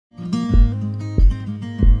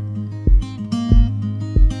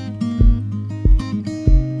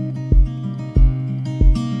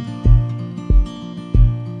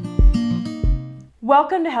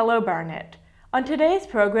Welcome to Hello Barnet. On today's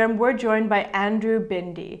program, we're joined by Andrew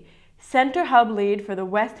Bindi, Centre Hub Lead for the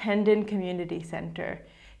West Hendon Community Centre.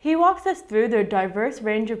 He walks us through their diverse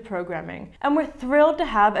range of programming, and we're thrilled to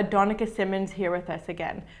have Adonica Simmons here with us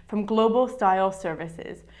again from Global Style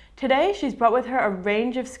Services. Today, she's brought with her a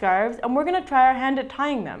range of scarves, and we're going to try our hand at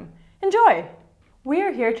tying them. Enjoy! We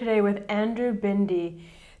are here today with Andrew Bindi,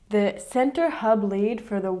 the Centre Hub Lead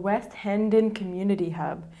for the West Hendon Community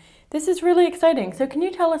Hub. This is really exciting. So can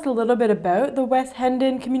you tell us a little bit about the West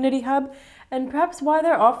Hendon Community Hub and perhaps why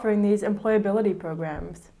they're offering these employability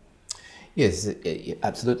programs? Yes,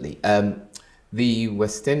 absolutely. The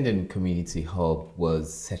West Hendon Community Hub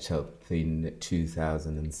was set up in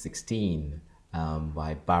 2016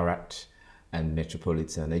 by Barrett and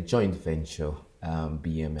Metropolitan, a joint venture,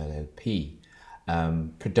 BMLLP,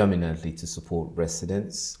 predominantly to support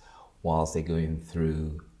residents whilst they're going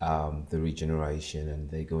through the regeneration and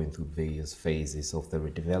they're going through various phases of the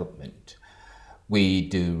redevelopment. We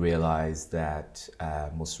do realize that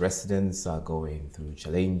most residents are going through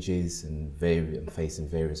challenges and facing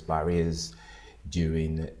various barriers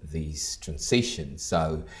during these transitions.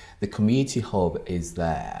 So the community hub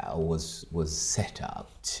was set up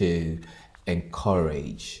to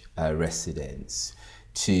encourage residents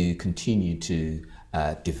to continue to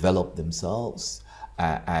develop themselves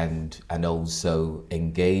and also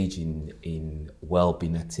engage in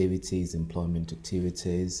well-being activities, employment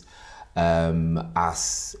activities,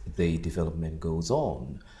 as the development goes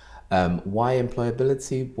on. Why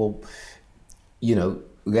employability? Well,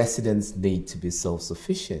 residents need to be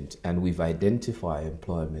self-sufficient, and we've identified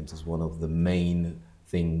employment as one of the main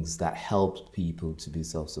things that helps people to be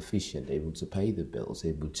self-sufficient, able to pay the bills,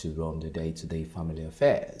 able to run the day-to-day family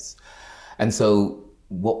affairs. And so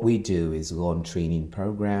what we do is run training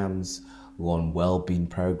programs, run well-being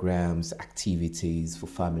programs, activities for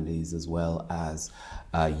families as well as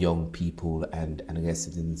young people and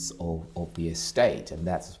residents of the estate. And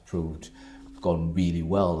that's gone really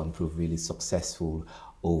well and proved really successful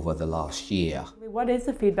over the last year. What is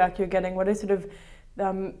the feedback you're getting? What is sort of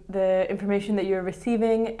the information that you're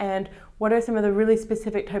receiving, and what are some of the really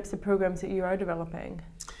specific types of programs that you are developing?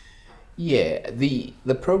 Yeah, the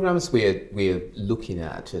programs we're looking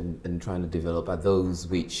at and trying to develop are those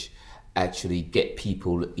which actually get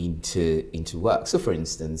people into work. So for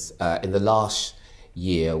instance, in the last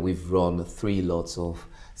year, we've run 3 lots of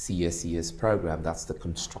CSCS program. That's the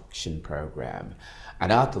construction program.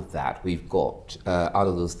 And out of that, we've got, out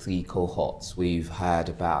of those 3 cohorts, we've had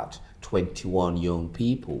about 21 young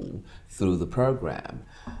people through the program.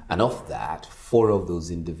 And of that, 4 of those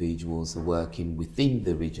individuals are working within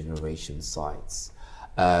the regeneration sites.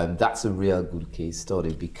 That's a real good case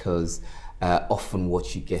study because often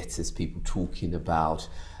what you get is people talking about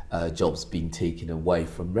jobs being taken away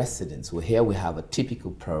from residents. Well, here we have a typical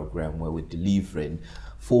program where we're delivering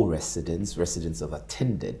for residents have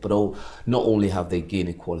attended, but not only have they gained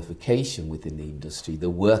a qualification within the industry, they're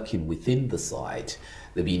working within the site,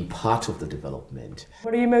 they're being part of the development.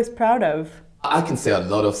 What are you most proud of? I can say a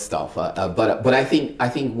lot of stuff, but I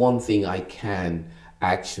think one thing I can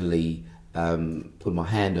actually put my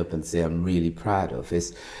hand up and say I'm really proud of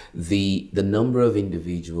is the number of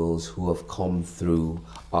individuals who have come through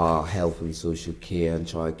our health and social care and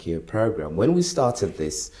child care program. When we started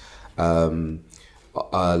this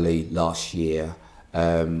early last year,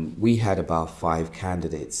 we had about 5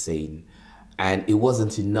 candidates in, and it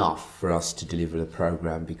wasn't enough for us to deliver the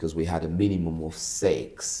program because we had a minimum of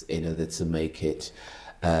 6 in order to make it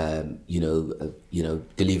deliverable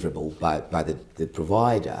by the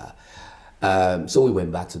provider. So we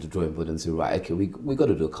went back to the drawing board and said, right, okay, we got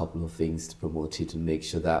to do a couple of things to promote it and make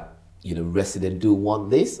sure that residents do want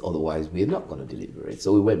this, otherwise we're not going to deliver it.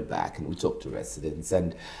 So we went back and we talked to residents,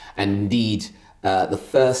 and indeed the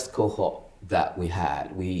first cohort that we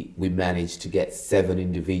had, we managed to get 7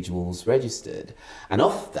 individuals registered, and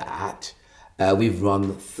of that we've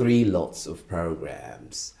run 3 lots of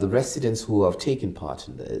programs. The residents who have taken part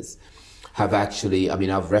in this have actually,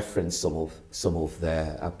 I've referenced some of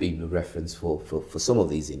their, I've been a reference for some of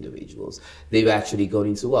these individuals. They've actually gone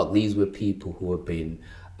into work. These were people who have been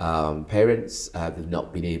parents, they've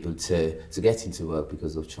not been able to get into work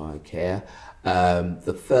because of childcare.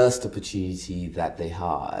 The first opportunity that they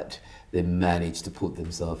had, they managed to put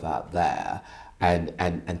themselves out there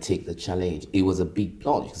and take the challenge. It was a big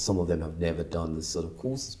plunge because some of them have never done this sort of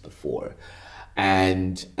courses before.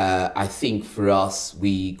 And I think for us,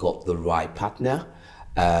 we got the right partner,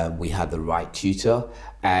 we had the right tutor,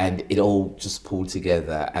 and it all just pulled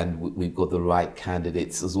together, and we've got the right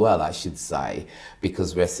candidates as well, I should say,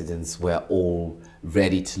 because residents were all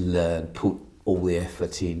ready to learn, put all the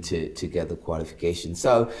effort in to get the qualification.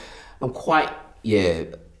 So I'm quite,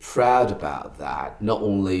 proud about that, not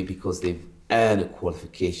only because they've earned a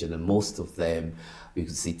qualification, and most of them, we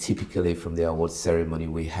could see typically from the award ceremony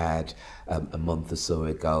we had a month or so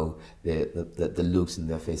ago, the looks in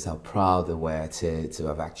their face, how proud they were to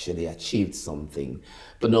have actually achieved something.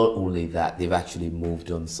 But not only that, they've actually moved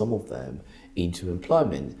on, some of them, into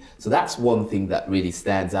employment. So that's one thing that really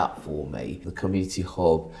stands out for me. The Community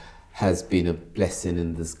Hub has been a blessing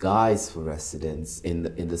in disguise for residents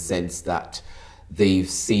in the sense that they've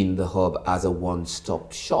seen the hub as a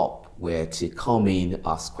one-stop shop where to come in,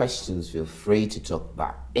 ask questions, feel free to talk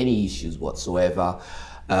about any issues whatsoever,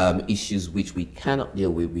 issues which we cannot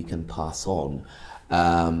deal with, we can pass on,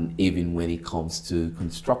 even when it comes to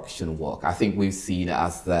construction work. I think we've seen it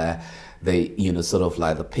as the sort of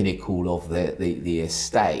like the pinnacle of the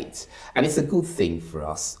estate, and it's a good thing for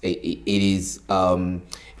us. It is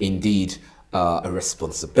indeed a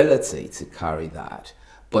responsibility to carry that,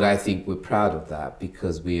 but I think we're proud of that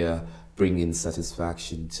because we are bringing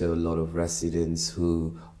satisfaction to a lot of residents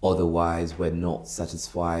who otherwise were not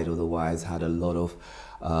satisfied, otherwise had a lot of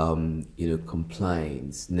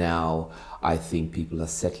complaints. Now I think people are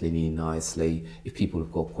settling in nicely. If people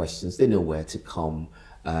have got questions, they know where to come,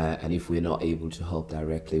 and if we're not able to help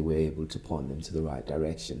directly, we're able to point them to the right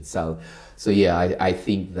direction. So yeah, I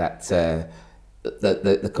think that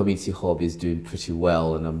the Community Hub is doing pretty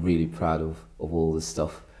well, and I'm really proud of all the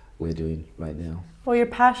stuff we're doing right now. Well, your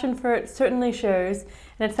passion for it certainly shows,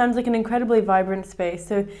 and it sounds like an incredibly vibrant space.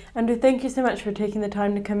 So, Andrew, thank you so much for taking the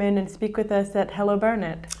time to come in and speak with us at Hello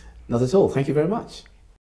Barnet. Not at all. Thank you very much.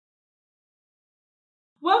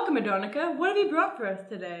 Welcome, Adonica. What have you brought for us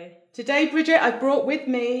today? Today, Bridget, I've brought with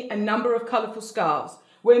me a number of colourful scarves.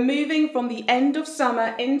 We're moving from the end of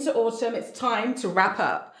summer into autumn. It's time to wrap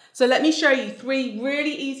up. So let me show you 3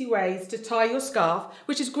 really easy ways to tie your scarf,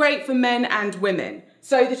 which is great for men and women.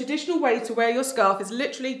 So the traditional way to wear your scarf is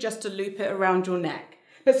literally just to loop it around your neck.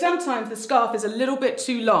 But sometimes the scarf is a little bit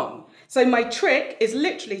too long. So my trick is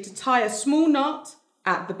literally to tie a small knot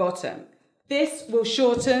at the bottom. This will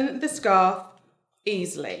shorten the scarf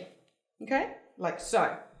easily, okay? Like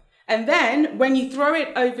so. And then when you throw it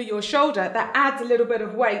over your shoulder, that adds a little bit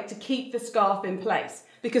of weight to keep the scarf in place,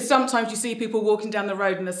 because sometimes you see people walking down the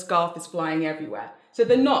road and the scarf is flying everywhere. So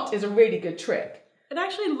the knot is a really good trick. It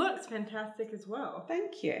actually looks fantastic as well.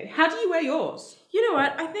 Thank you. How do you wear yours? You know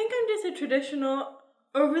what? I think I'm just a traditional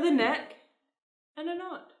over the neck and a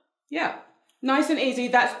knot. Yeah, nice and easy.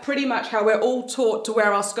 That's pretty much how we're all taught to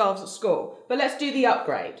wear our scarves at school. But let's do the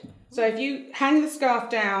upgrade. So if you hang the scarf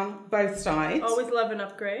down both sides. Always love an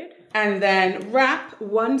upgrade. And then wrap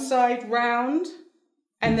one side round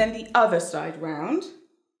and then the other side round.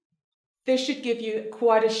 This should give you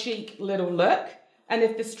quite a chic little look. And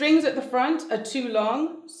if the strings at the front are too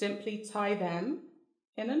long, simply tie them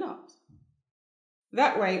in a knot.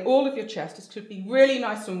 That way, all of your chest could be really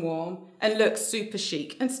nice and warm and look super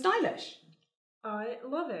chic and stylish. I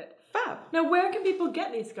love it. Fab. Now, where can people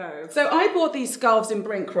get these scarves? So I bought these scarves in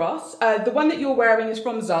Brinkcross. The one that you're wearing is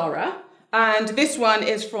from Zara. And this one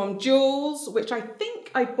is from Jules, which I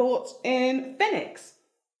think I bought in Phoenix.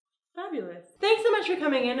 Fabulous. Thanks so much for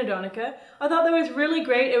coming in, Adonica. I thought that was really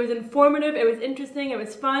great. It was informative, it was interesting, it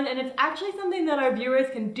was fun, and it's actually something that our viewers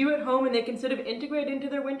can do at home and they can sort of integrate into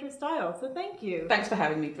their winter style. So thank you. Thanks for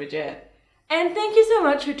having me, Bridget. And thank you so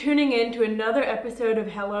much for tuning in to another episode of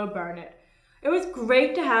Hello Barnet. It was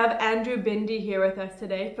great to have Andrew Bindi here with us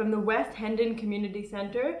today from the West Hendon Community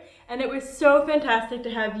Centre, and it was so fantastic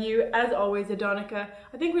to have you, as always, Adonica.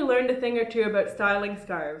 I think we learned a thing or two about styling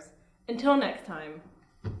scarves. Until next time.